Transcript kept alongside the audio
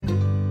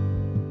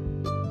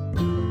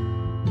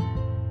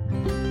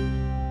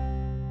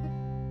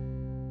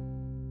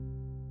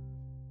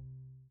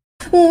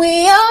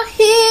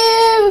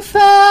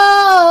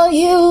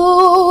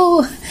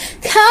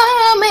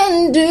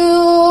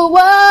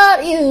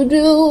you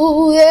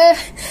do, yeah.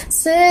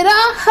 Set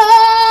our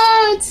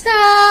hearts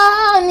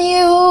on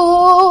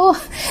you.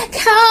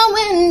 Come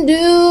and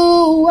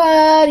do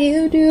what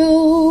you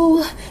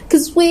do,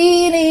 'cause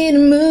we need to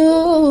move.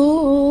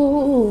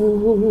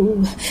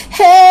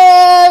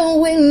 Hey,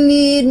 we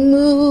need to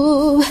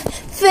move.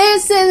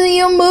 This is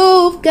your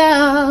move,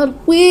 God.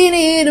 We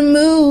need to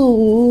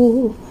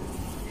move.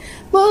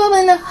 Move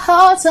in the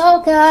hearts,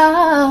 oh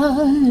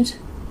God.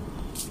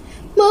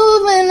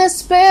 Move in the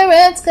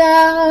spirits,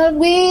 God.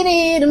 We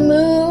need to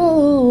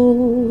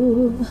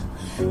move.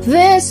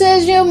 This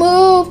is your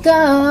move,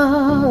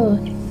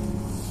 God.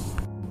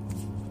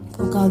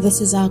 Oh God, this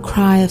is our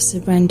cry of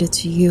surrender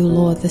to you,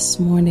 Lord, this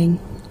morning.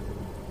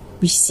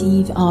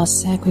 Receive our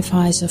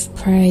sacrifice of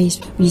praise.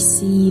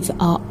 Receive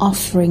our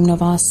offering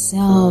of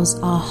ourselves,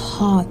 our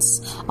hearts,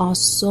 our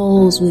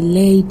souls. We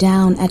lay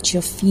down at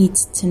your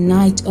feet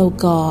tonight, O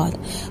God.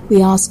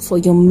 We ask for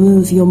your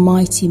move, your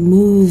mighty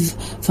move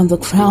from the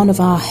crown of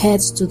our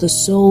heads to the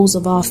soles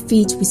of our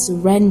feet. We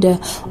surrender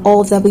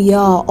all that we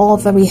are, all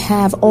that we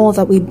have, all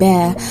that we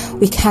bear.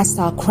 We cast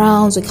our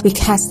crowns, we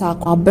cast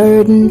our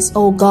burdens,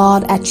 O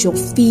God, at your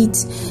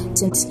feet.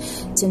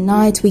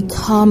 Tonight we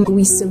come,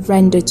 we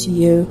surrender to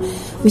you.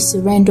 We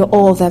surrender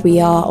all that we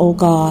are, O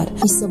God.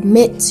 We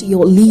submit to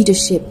your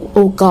leadership,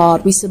 O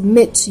God. We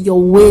submit to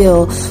your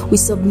will. We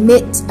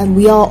submit and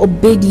we are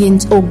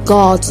obedient, O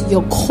God, to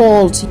your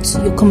call, to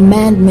your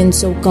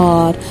commandments, O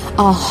God.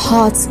 Our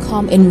hearts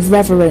come in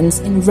reverence,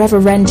 in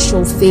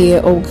reverential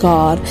fear, O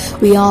God.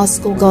 We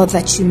ask, O God,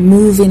 that you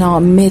move in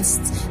our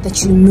midst,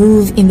 that you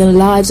move in the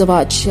lives of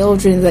our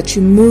children, that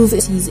you move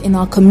in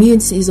our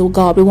communities, O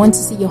God. We want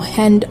to see your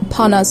hand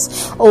upon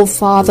us, O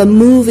Father.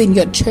 Move in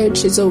your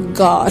churches, O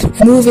God.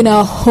 Move in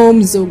our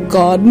homes, O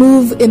God.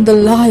 Move in the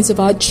lives of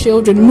our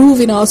children.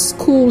 Move in our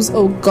schools,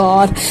 O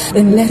God.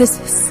 And let us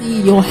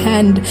see your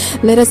hand.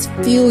 Let us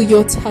feel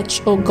your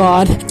touch, O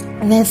God.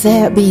 Let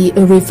there be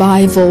a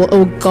revival,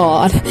 O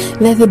God.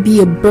 Let there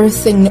be a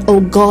birthing, O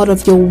God,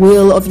 of your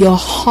will, of your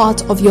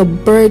heart, of your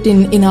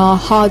burden in our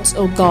hearts,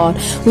 O God.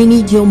 We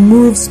need your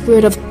move,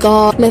 Spirit of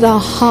God. Let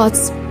our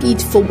hearts beat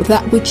for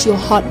that which your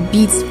heart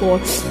beats for.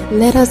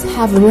 Let us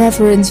have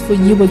reverence for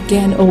you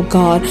again, O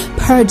God.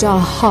 Purge our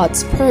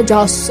hearts, purge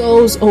our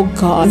souls, O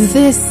God.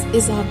 This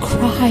is our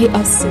cry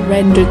of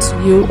surrender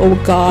to you, O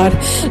God.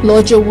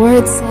 Lord, your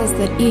word says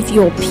that if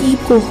your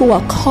people who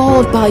are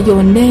called by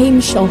your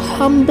name shall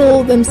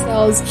humble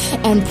themselves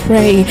and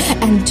pray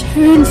and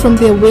turn from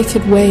their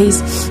wicked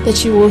ways,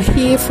 that you will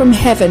hear from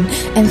heaven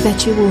and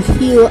that you will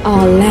heal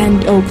our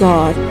land, O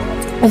God.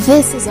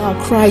 This is our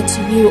cry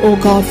to you, O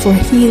God, for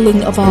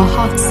healing of our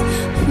hearts,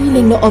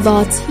 healing of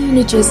our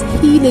teenagers,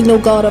 healing, O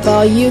God, of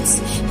our youths,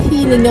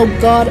 healing, O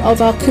God,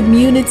 of our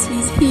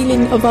communities,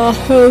 healing of our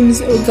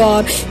homes, O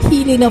God,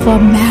 healing of our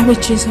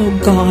marriages, O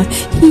God,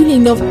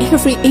 healing of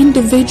every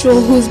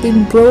individual who's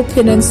been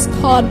broken and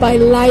scarred by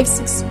life's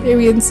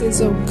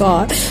experiences, O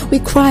God. We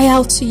cry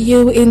out to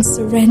you in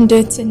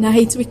surrender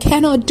tonight. We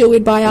cannot do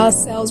it by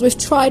ourselves. We've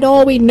tried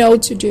all we know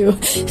to do.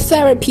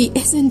 Therapy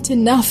isn't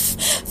enough.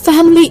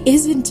 Family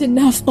isn't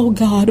enough, oh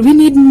God. We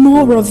need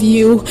more of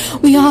you.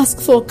 We ask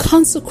for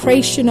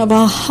consecration of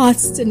our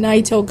hearts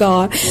tonight, oh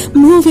God.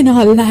 Move in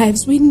our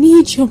lives. We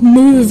need your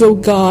move, oh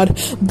God.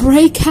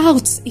 Break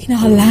out in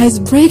our lives.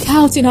 Break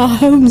out in our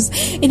homes,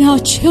 in our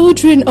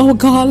children, oh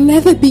God.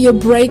 Let there be a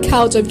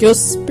breakout of your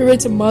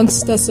spirit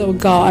amongst us, oh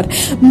God.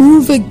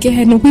 Move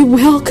again. We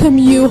welcome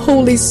you,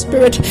 Holy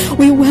Spirit.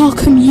 We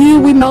welcome you.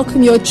 We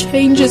welcome your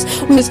changes.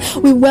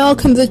 We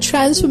welcome the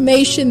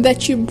transformation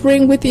that you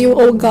bring with you,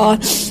 oh God.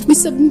 We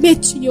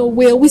submit to your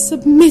will. We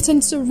submit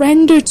and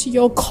surrender to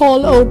your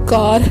call, oh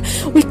God.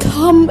 We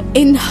come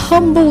in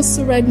humble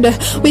surrender.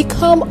 We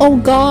come, oh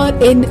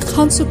God, in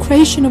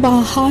consecration of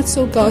our hearts,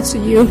 oh God, to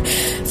you.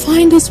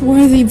 Find us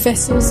worthy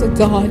vessels, oh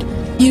God.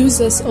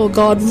 Use us, oh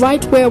God,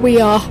 right where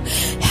we are.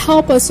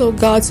 Help us, oh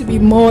God, to be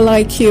more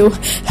like you.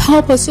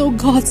 Help us, oh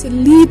God, to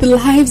lead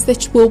lives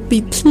that will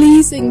be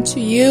pleasing to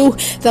you,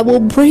 that will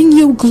bring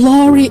you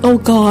glory, oh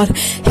God.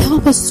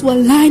 Help us to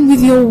align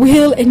with your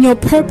will and your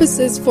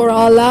purposes for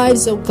our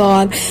lives, oh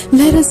God.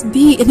 Let us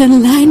be in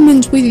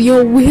alignment with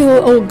your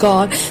will, oh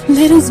God.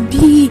 Let us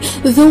be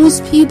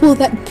those people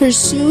that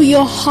pursue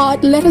your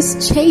heart. Let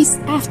us chase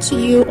after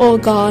you, oh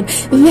God.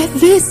 Let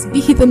this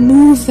be the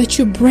move that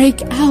you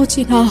break out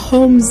in our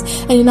homes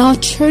and in our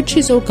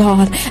churches, oh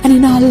God, and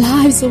in our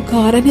lives, oh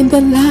God, and in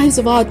the lives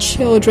of our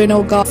children,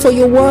 oh God. For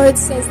your word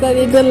says that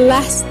in the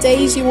last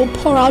days you will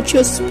pour out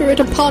your spirit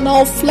upon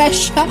all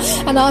flesh,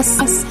 and our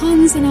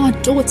sons and our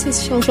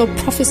daughters shall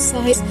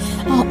prophesy.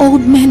 Our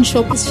old men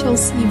shall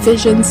see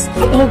visions.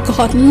 Oh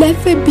God,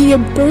 let there be a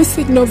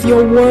birthing of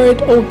your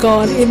word, oh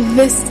God, in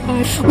this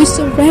time. We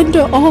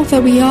surrender all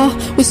that we are.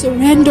 We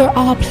surrender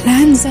our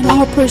plans and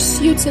our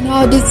pursuits and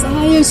our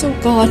desires, oh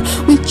God.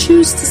 We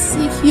choose to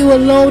seek you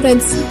alone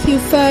and seek you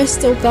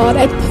first, oh God,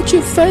 and put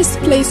you first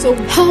place place. Oh,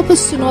 help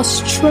us to not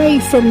stray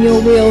from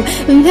your will.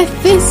 Let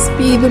this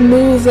be the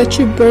move that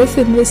you birth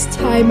in this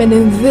time and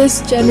in this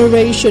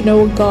generation,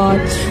 oh God.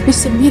 We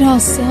submit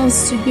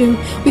ourselves to you.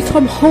 We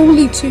come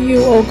wholly to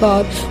you, oh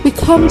God. We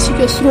come to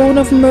your throne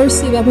of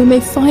mercy that we may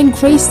find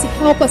grace to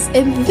help us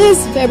in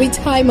this very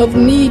time of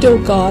need, oh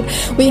God.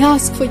 We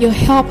ask for your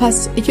help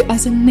as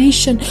a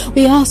nation.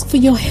 We ask for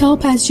your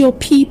help as your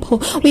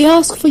people. We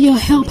ask for your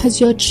help as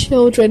your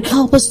children.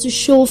 Help us to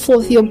show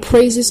forth your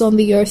praises on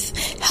the earth.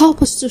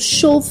 Help us to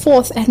show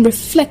forth and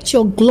reflect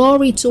your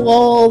glory to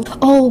all.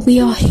 Oh,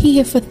 we are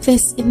here for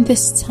this in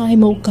this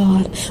time, oh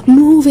God.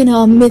 Move in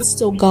our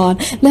midst, oh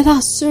God. Let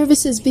our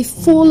services be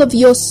full of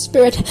your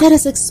spirit. Let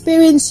us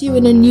experience you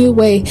in a new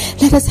way.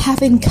 Let us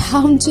have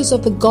encounters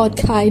of the God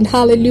kind.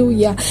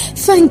 Hallelujah.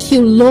 Thank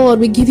you, Lord.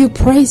 We give you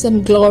praise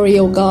and glory,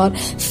 oh God.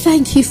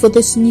 Thank you for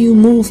this new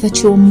move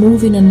that you're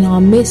moving in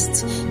our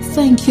midst.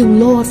 Thank you,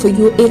 Lord, for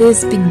you. It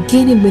is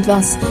beginning with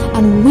us,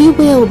 and we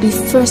will be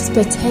first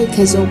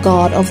partakers, oh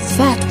God, of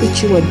that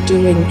which you are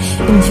doing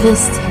in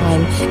this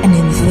time and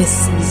in this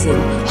season.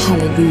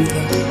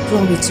 Hallelujah.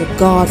 Glory to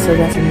God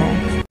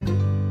forevermore.